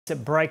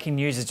breaking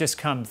news has just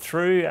come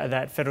through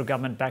that federal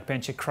government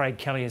backbencher Craig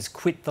Kelly has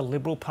quit the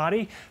Liberal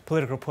Party.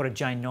 Political reporter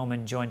Jane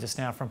Norman joins us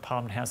now from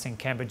Parliament House in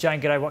Canberra.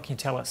 Jane, g'day, what can you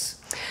tell us?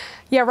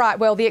 Yeah, right.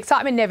 Well, the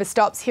excitement never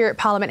stops here at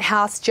Parliament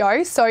House,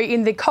 Joe. So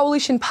in the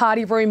Coalition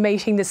Party Room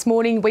meeting this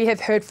morning, we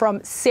have heard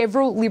from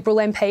several Liberal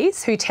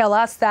MPs who tell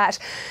us that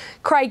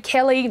Craig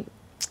Kelly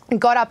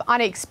got up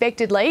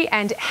unexpectedly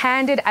and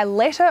handed a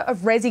letter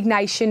of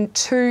resignation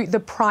to the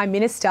Prime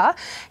Minister.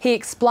 He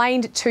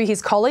explained to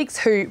his colleagues,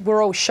 who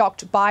were all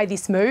shocked by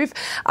this move,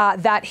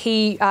 that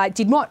he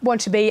did not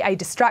want to be a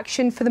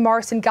distraction for the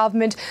Morrison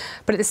government,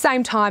 but at the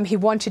same time he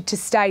wanted to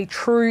stay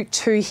true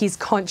to his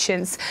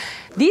conscience.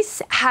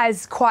 This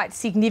has quite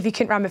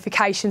significant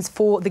ramifications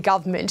for the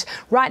government.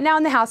 Right now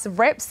in the House of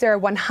Reps, there are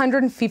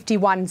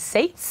 151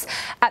 seats.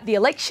 At the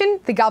election,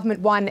 the government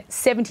won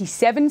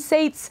 77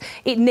 seats.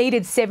 It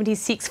needed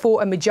 76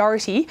 for a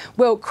majority.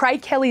 Well,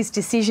 Craig Kelly's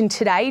decision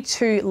today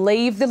to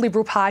leave the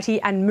Liberal Party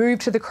and move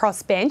to the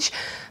crossbench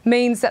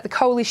means that the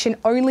coalition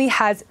only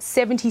has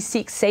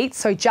 76 seats,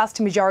 so just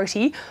a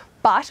majority.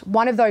 But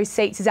one of those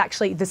seats is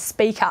actually the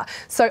Speaker.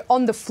 So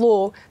on the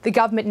floor, the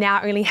government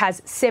now only has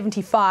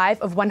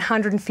 75 of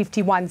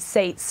 151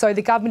 seats. So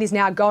the government is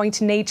now going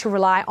to need to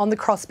rely on the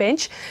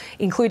crossbench,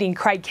 including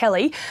Craig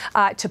Kelly,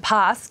 to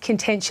pass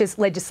contentious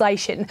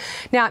legislation.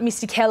 Now,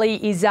 Mr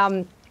Kelly is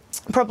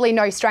probably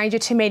no stranger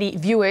to many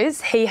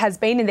viewers. He has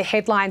been in the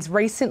headlines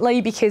recently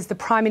because the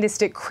Prime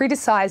Minister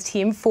criticised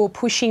him for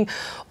pushing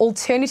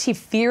alternative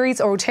theories,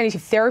 or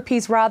alternative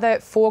therapies rather,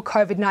 for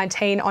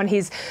COVID-19 on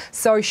his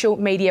social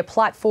media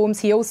platforms.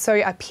 He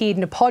also appeared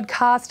in a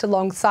podcast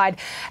alongside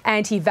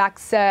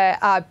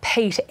anti-vaxxer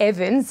Pete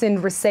Evans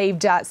and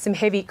received some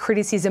heavy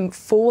criticism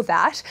for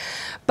that.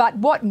 But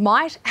what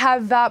might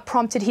have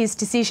prompted his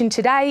decision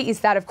today is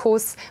that, of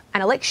course,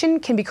 an election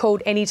can be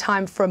called any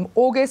time from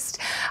August,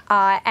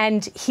 and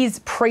his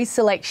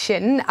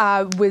pre-selection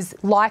was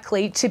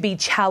likely to be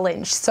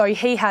challenged. So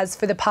he has,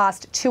 for the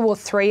past 2 or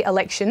 3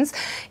 elections,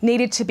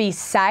 needed to be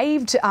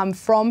saved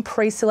from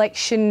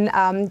pre-selection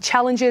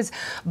challenges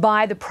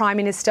by the Prime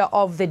Minister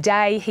of the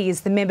day. He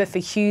is the member for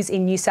Hughes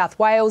in New South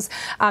Wales.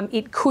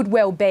 It could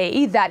well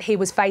be that he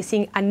was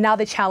facing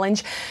another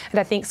challenge, and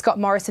I think Scott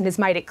Morrison has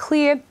made it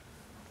clear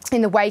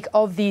in the wake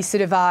of the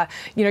sort of,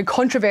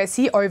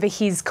 controversy over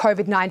his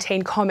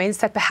COVID-19 comments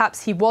that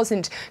perhaps he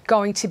wasn't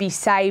going to be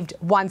saved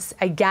once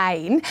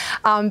again.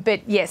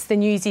 But yes, the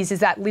news is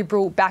that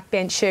Liberal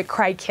backbencher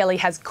Craig Kelly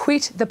has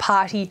quit the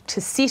party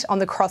to sit on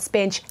the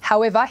crossbench.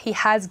 However, he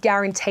has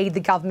guaranteed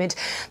the government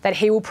that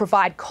he will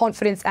provide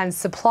confidence and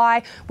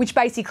supply, which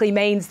basically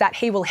means that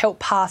he will help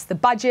pass the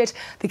budget,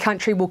 the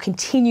country will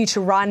continue to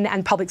run,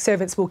 and public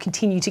servants will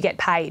continue to get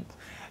paid.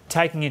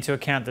 Taking into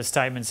account the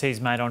statements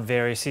he's made on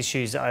various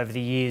issues over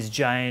the years,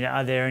 Jane,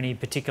 are there any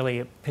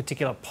particular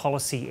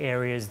policy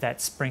areas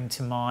that spring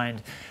to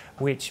mind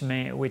which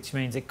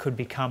means it could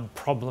become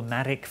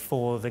problematic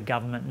for the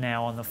government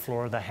now on the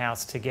floor of the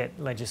House to get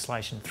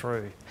legislation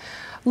through?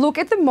 Look,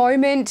 at the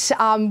moment,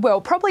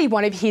 probably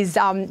one of his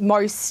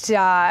most,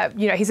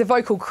 he's a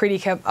vocal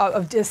critic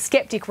a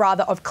sceptic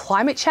rather, of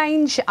climate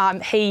change.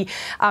 He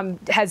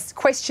has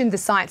questioned the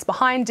science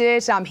behind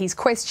it. He's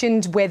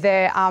questioned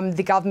whether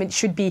the government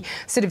should be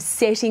sort of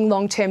setting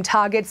long-term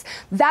targets.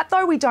 That,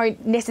 though, we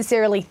don't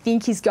necessarily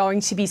think is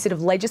going to be sort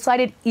of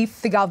legislated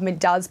if the government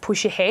does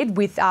push ahead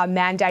with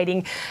mandating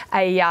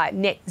a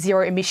net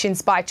zero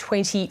emissions by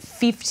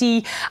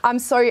 2050.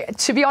 So,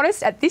 to be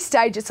honest, at this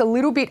stage, it's a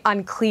little bit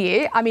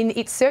unclear. I mean,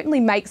 it certainly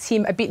makes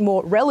him a bit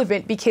more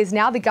relevant because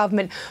now the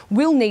government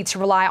will need to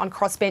rely on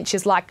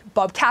crossbenchers like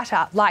Bob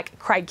Katter, like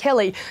Craig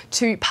Kelly,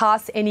 to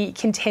pass any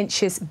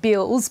contentious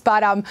bills.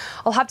 But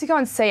I'll have to go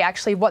and see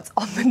actually what's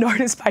on the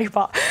notice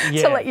paper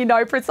to let you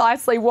know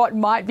precisely what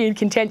might be in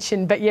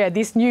contention. But yeah,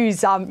 this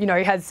news,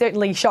 has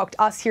certainly shocked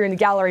us here in the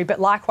gallery,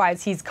 but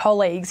likewise his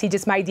colleagues. He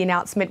just made the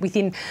announcement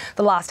within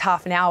the last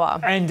half an hour.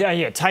 And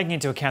taking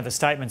into account the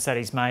statements that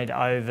he's made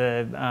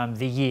over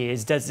the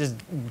years, does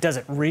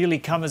it really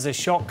come as a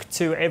shock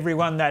to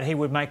everyone that he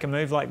would make a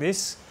move like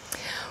this?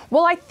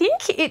 Well, I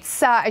think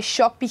it's a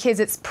shock because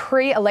it's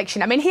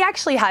pre-election. I mean, he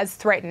actually has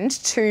threatened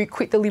to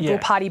quit the Liberal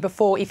Party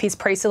before if his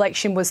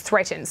pre-selection was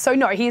threatened. So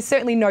no, he is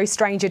certainly no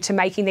stranger to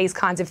making these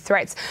kinds of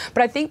threats.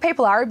 But I think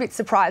people are a bit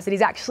surprised that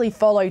he's actually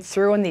followed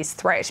through on this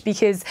threat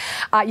because,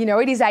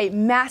 it is a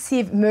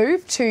massive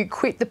move to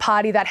quit the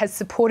party that has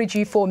supported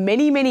you for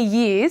many, many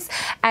years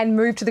and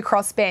move to the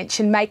crossbench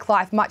and make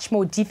life much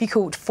more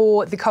difficult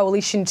for the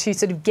coalition to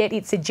sort of get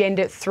its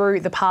agenda through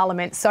the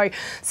parliament. So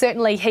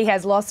certainly he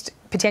has lost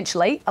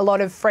potentially a lot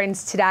of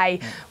friends today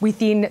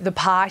within the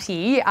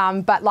party.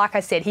 But like I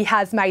said, he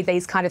has made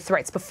these kind of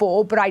threats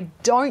before, but I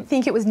don't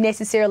think it was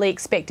necessarily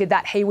expected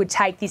that he would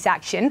take this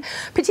action,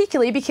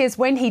 particularly because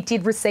when he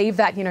did receive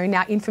that,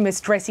 now infamous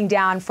dressing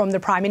down from the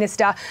Prime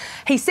Minister,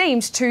 he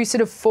seemed to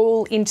sort of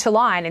fall into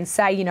line and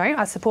say,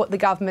 I support the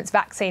government's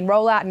vaccine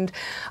rollout and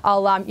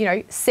I'll,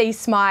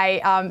 cease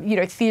my,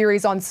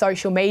 theories on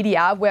social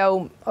media.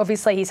 Well,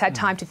 obviously he's had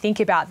time to think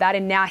about that,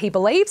 and now he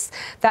believes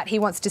that he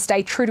wants to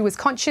stay true to his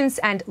conscience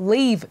and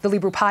leave the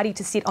Liberal Party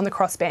to sit on the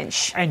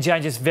crossbench. And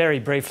Jane, just very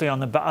briefly on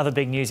the other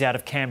big news out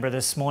of Canberra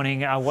this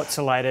morning, what's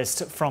the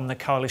latest from the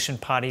Coalition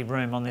Party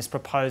room on this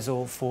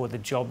proposal for the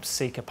job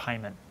seeker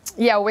payment?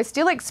 Yeah, we're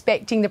still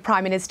expecting the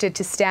Prime Minister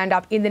to stand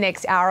up in the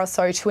next hour or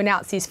so to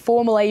announce this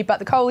formally, but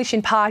the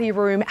Coalition Party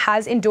room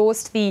has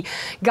endorsed the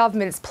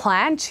government's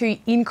plan to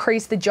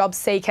increase the job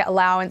seeker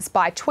allowance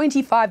by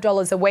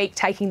 $25 a week,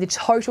 taking the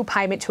total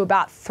payment to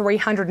about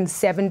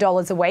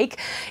 $307 a week.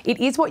 It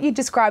is what you'd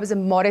describe as a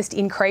modest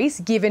increase,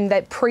 given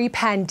that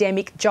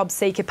pre-pandemic job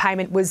seeker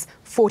payment was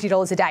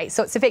 $40 a day.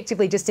 So it's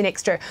effectively just an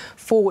extra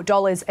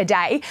 $4 a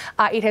day.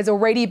 It has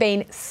already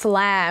been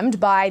slammed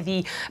by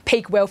the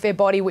peak welfare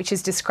body, which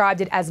has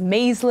described it as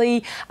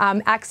measly.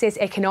 Access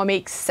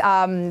Economics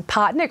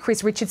partner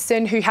Chris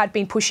Richardson, who had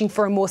been pushing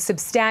for a more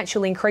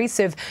substantial increase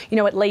of,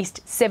 at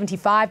least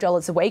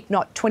 $75 a week,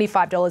 not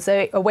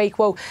 $25 a week.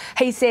 Well,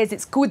 he says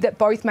it's good that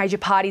both major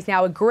parties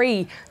now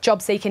agree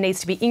job seeker needs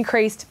to be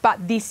increased,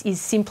 but this is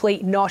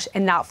simply not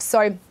enough. So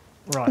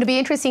right. It'll be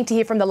interesting to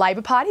hear from the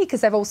Labor Party,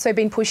 because they've also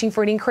been pushing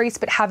for an increase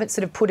but haven't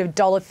sort of put a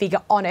dollar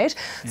figure on it.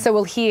 Yeah. So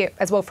we'll hear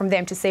as well from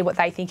them to see what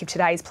they think of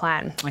today's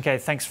plan. Okay,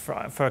 thanks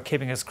for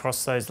keeping us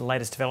across those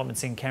latest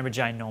developments in Canberra.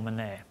 Jane Norman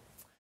there.